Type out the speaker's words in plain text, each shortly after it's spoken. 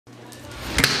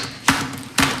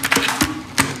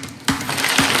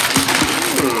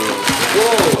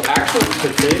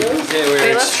potatoes? Yeah,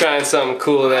 we're just trying something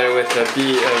cool there with the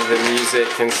beat of the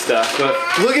music and stuff. But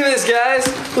look at this, guys.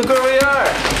 Look where we are.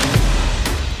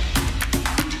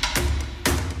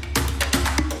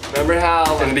 Remember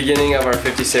how in the beginning of our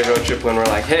 50-state road trip when we're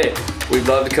like, hey, we'd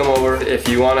love to come over. If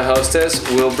you want to host us,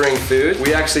 we'll bring food.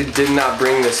 We actually did not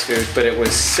bring this food, but it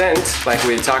was sent, like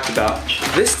we had talked about,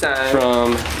 this time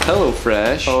from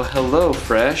HelloFresh. Oh, hello,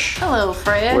 Fresh. Hello,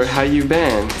 Fresh. How you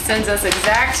been? It sends us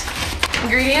exact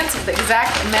ingredients with the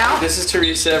exact amount. This is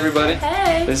Teresa, everybody.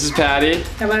 Hey. This is Patty.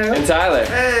 Hello. And Tyler.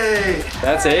 Hey.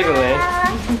 That's Evelyn.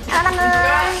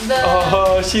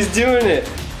 Oh, she's doing it.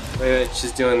 Wait,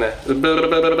 she's doing that.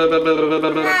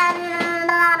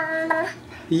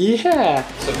 Yeah.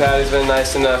 So Patty's been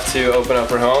nice enough to open up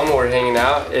her home. We're hanging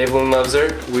out. Evelyn loves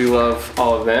her. We love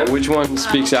all of them. Which one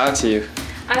speaks out to you?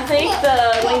 I think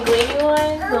the linguine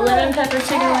one, the lemon pepper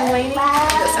chicken linguine.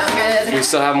 That sounds good. We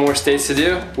still have more states to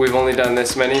do. We've only done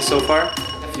this many so far.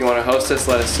 If you want to host us,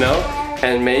 let us know.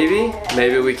 And maybe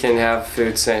we can have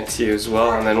food sent to you as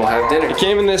well, and then we'll have dinner. It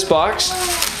came in this box.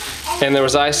 And there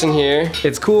was ice in here.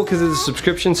 It's cool because it's a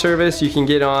subscription service. You can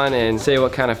get on and say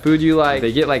what kind of food you like.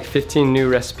 They get like 15 new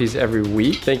recipes every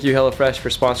week. Thank you, HelloFresh, for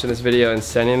sponsoring this video and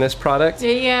sending this product.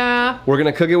 Yeah. We're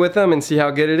gonna cook it with them and see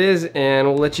how good it is, and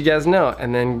we'll let you guys know,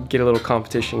 and then get a little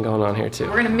competition going on here too.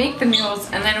 We're gonna make the meals,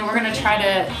 and then we're gonna try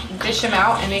to dish them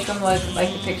out and make them look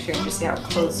like the picture and just see how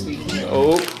close we can get.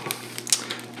 Oh,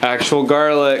 actual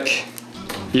garlic.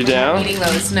 You down? I'm eating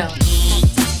those, no.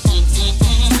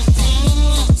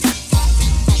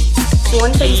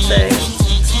 One teaspoon.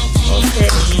 Okay.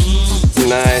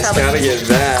 Nice, gotta get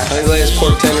that. I think like this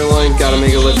pork tenderloin, gotta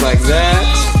make it look like that.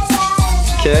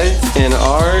 Okay, and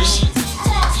ours,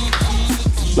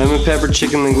 lemon pepper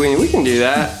chicken linguine. We can do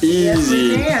that, easy.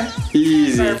 Yes, we can.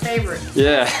 Easy. It's our favorite.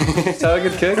 Yeah, is that a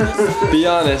good cook? Be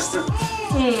honest.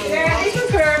 Yeah, you can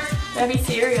cook. That'd be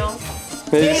cereal.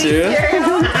 Maybe cereal?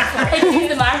 I can use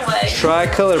the microwave.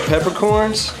 Tricolor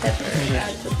peppercorns.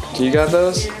 You got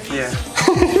those? Yeah.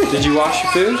 Did you wash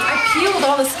your food? I peeled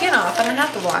all the skin off. I don't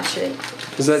have to wash it.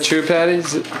 Is that true, Patty?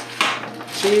 Is it...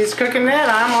 She's cooking that.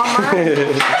 I'm on mine.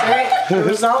 The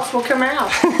results will come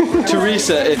out.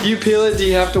 Teresa, if you peel it, do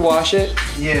you have to wash it?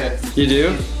 Yeah. You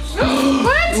do?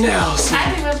 What? Nelson.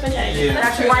 I think with potatoes.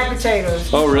 That's white potatoes.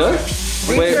 Oh, really?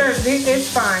 Wait, It's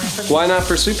fine. why not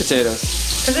for sweet potatoes?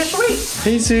 Because they're sweet.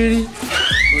 Hey, sweetie.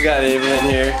 We got Evelyn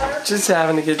here. Just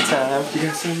having a good time. You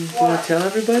got something you want to tell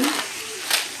everybody?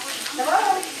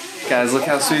 Guys, look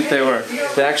how sweet they were.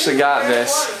 They actually got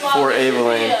this for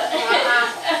Evelyn.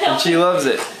 And she loves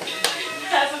it.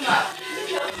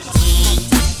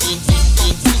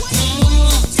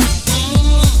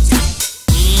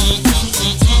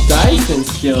 Dyson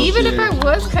skills. Even here. if I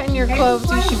was cutting your clothes,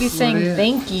 you should be saying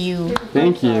thank you.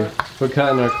 Thank you for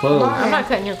cutting our clothes. I'm not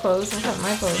cutting your clothes. I'm cutting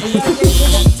my clothes.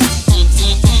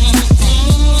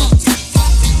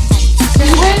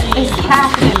 It's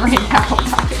happening right now.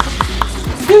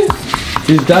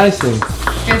 She's Dyson.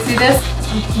 You see this?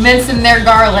 Mincing their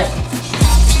garlic.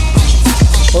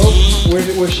 Oh,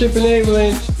 we're shipping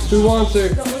Evelyn. Who wants her?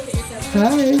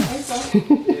 Hi.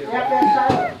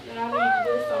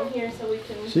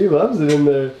 She loves it in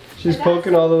there. She's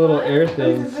poking all the little air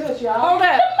things. Hold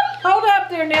up. Hold up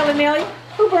there, Nelly.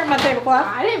 Who burned my tablecloth?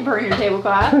 I didn't burn your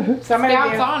tablecloth. Somebody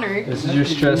Scout's did. honor. This is your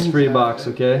stress-free box,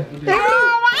 okay?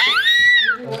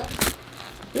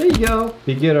 There you go.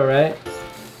 Be good, all right?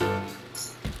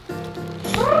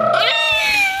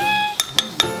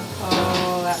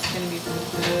 Oh, that's gonna be so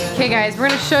good. Okay, guys, we're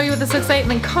gonna show you what this looks like,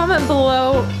 and then comment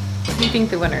below who you think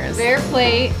the winner is. Their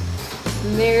plate,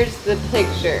 and there's the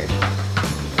picture.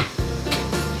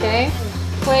 Okay,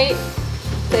 plate,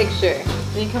 picture.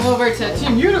 Then you come over to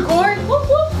Team Unicorn. Whoop,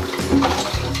 whoop.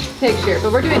 Picture,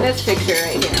 but we're doing this picture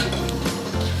right here.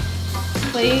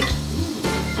 Plate,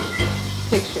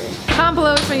 picture. Comment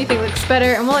below which one you think looks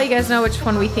better, and we'll let you guys know which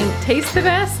one we think tastes the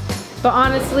best. But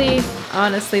honestly,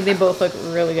 they both look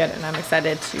really good, and I'm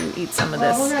excited to eat some of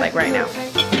this like right now.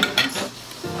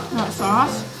 Hot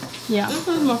sauce? Yeah. This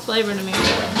has more flavor to me.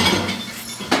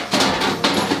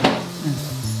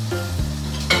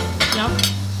 Yep.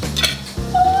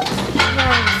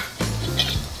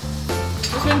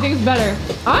 Which one thinks better?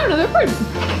 I don't know, they're pretty.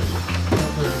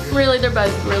 Really, they're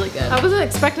both really good. I wasn't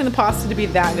expecting the pasta to be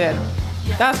that good.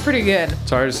 That's pretty good.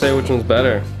 It's hard to say which one's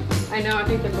better. I know, I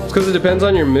think they're both. Because it depends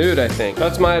on your mood, I think.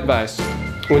 That's my advice.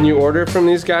 When you order from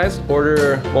these guys,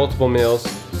 order multiple meals.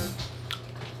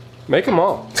 Make them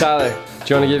all. Tyler, did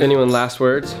Do you want to give anyone last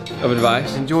words of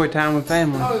advice? Enjoy time with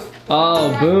family.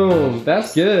 Oh, boom.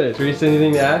 That's good. Teresa,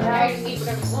 anything to add?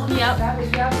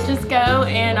 Yep. Just go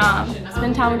and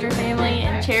spend time with your family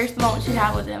and cherish the moments you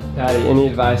have with them. Patty, any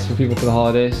advice for people for the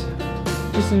holidays?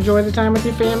 Just enjoy the time with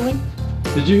your family.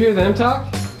 Did you hear them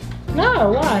talk?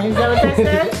 No, why? Is that what they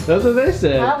said? That's what they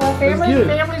said. Well,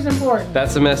 family's important.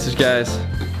 That's the message, guys.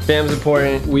 Fam's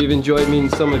important. We've enjoyed meeting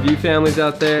some of you families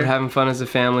out there. We're having fun as a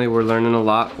family. We're learning a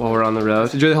lot while we're on the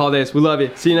road. Enjoy the holidays. We love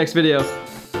you. See you next video. Peace.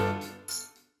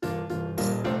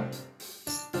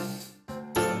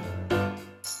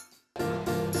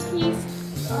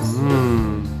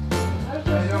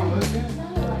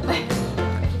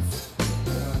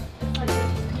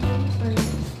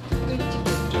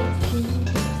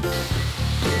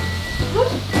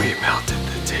 We melted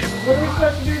the table. What are we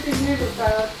supposed to do with these noodles,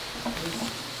 Tyler?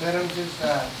 Set them to the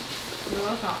side. No,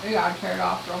 that's not. You gotta tear it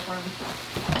off, girlfriend.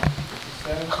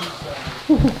 Set them to the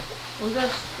side. We'll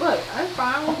just, look, I'm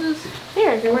fine with this.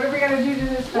 Here, what are we gonna do to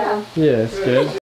this now? Yeah, it's good.